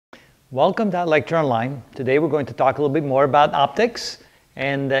Welcome to Lecture Online. Today we're going to talk a little bit more about optics,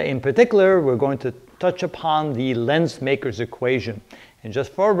 and in particular we're going to touch upon the Lensmaker's equation. And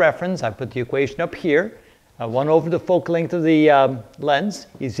just for reference, I put the equation up here. 1 over the focal length of the lens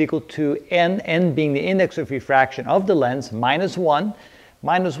is equal to n being the index of refraction of the lens, minus 1.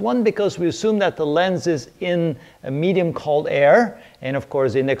 Minus 1 because we assume that the lens is in a medium called air, and of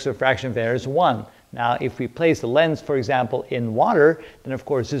course the index of refraction of air is 1. Now, if we place the lens, for example, in water, then of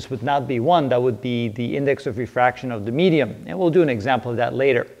course this would not be 1. That would be the index of refraction of the medium. And we'll do an example of that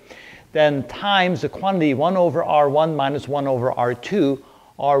later. Then times the quantity 1 over R1 minus 1 over R2.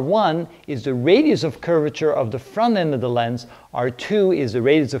 R1 is the radius of curvature of the front end of the lens. R2 is the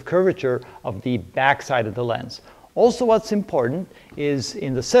radius of curvature of the back side of the lens. Also, what's important is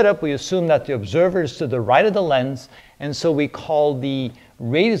in the setup, we assume that the observer is to the right of the lens, and so we call the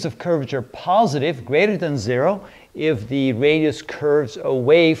radius of curvature positive, greater than 0, if the radius curves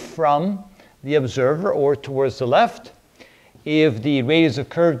away from the observer or towards the left. If the radius of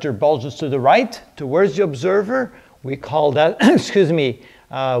curvature bulges to the right, towards the observer, we call that,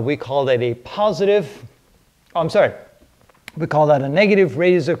 we call that a positive, we call that a negative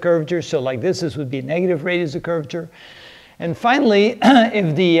radius of curvature. So like this would be a negative radius of curvature. And finally,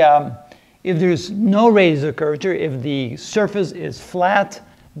 if there's no radius of curvature, if the surface is flat,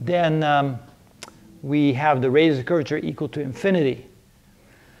 then we have the radius of curvature equal to infinity.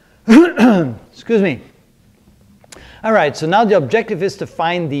 Excuse me. All right, so now the objective is to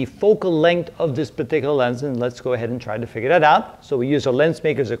find the focal length of this particular lens, and let's go ahead and try to figure that out. So we use our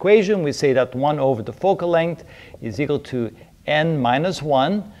Lensmaker's equation. We say that 1 over the focal length is equal to n minus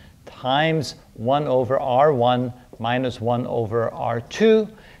 1 times 1 over R1 minus 1 over R2.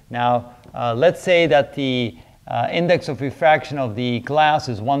 Now, let's say that the index of refraction of the glass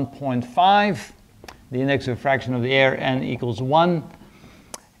is 1.5. The index of refraction of the air, n equals 1.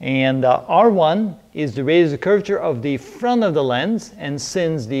 And R1 is the radius of curvature of the front of the lens, and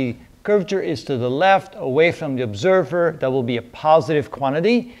since the curvature is to the left, away from the observer, that will be a positive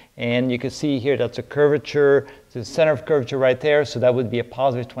quantity. And you can see here that's a curvature, the center of curvature right there, so that would be a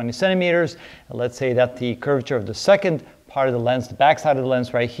positive 20 centimeters. And let's say that the curvature of the second part of the lens, the back side of the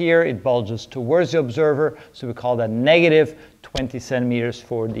lens right here, it bulges towards the observer, so we call that negative 20 centimeters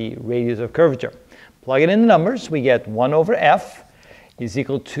for the radius of curvature. Plug it in the numbers, we get 1 over f is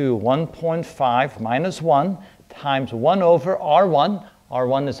equal to 1.5 minus 1 times 1 over R1.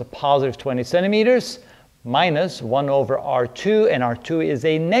 R1 is a positive 20 centimeters minus 1 over R2, and R2 is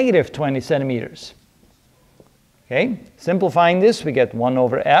a negative 20 centimeters. Okay, simplifying this, we get 1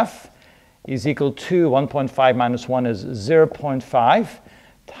 over f is equal to 1.5 minus 1 is 0.5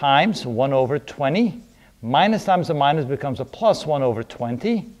 times 1 over 20. Minus times a minus becomes a plus 1 over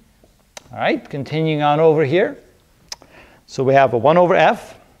 20. All right, continuing on over here. So we have a 1 over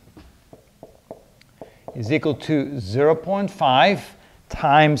f is equal to 0.5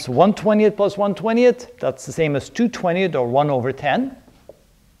 times 1/20th plus 1/20th. That's the same as 2/20th, or 1 over 10.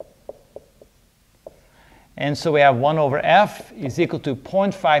 And so we have 1 over f is equal to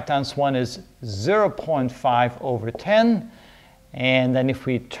 0.5 times 1 is 0.5 over 10. And then if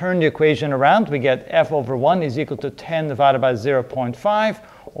we turn the equation around, we get f over 1 is equal to 10 divided by 0.5,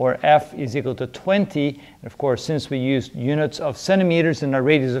 or f is equal to 20. And of course, since we used units of centimeters in our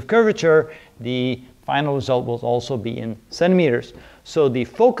radius of curvature, the final result will also be in centimeters. So the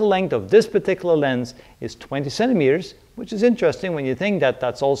focal length of this particular lens is 20 centimeters, which is interesting when you think that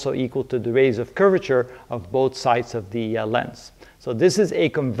that's also equal to the radius of curvature of both sides of the lens. So this is a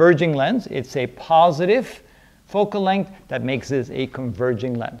converging lens. It's a positive focal length that makes this a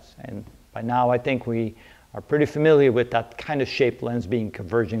converging lens. And by now I think we are pretty familiar with that kind of shaped lens being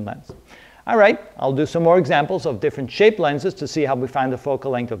converging lens. All right, I'll do some more examples of different shaped lenses to see how we find the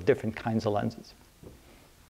focal length of different kinds of lenses.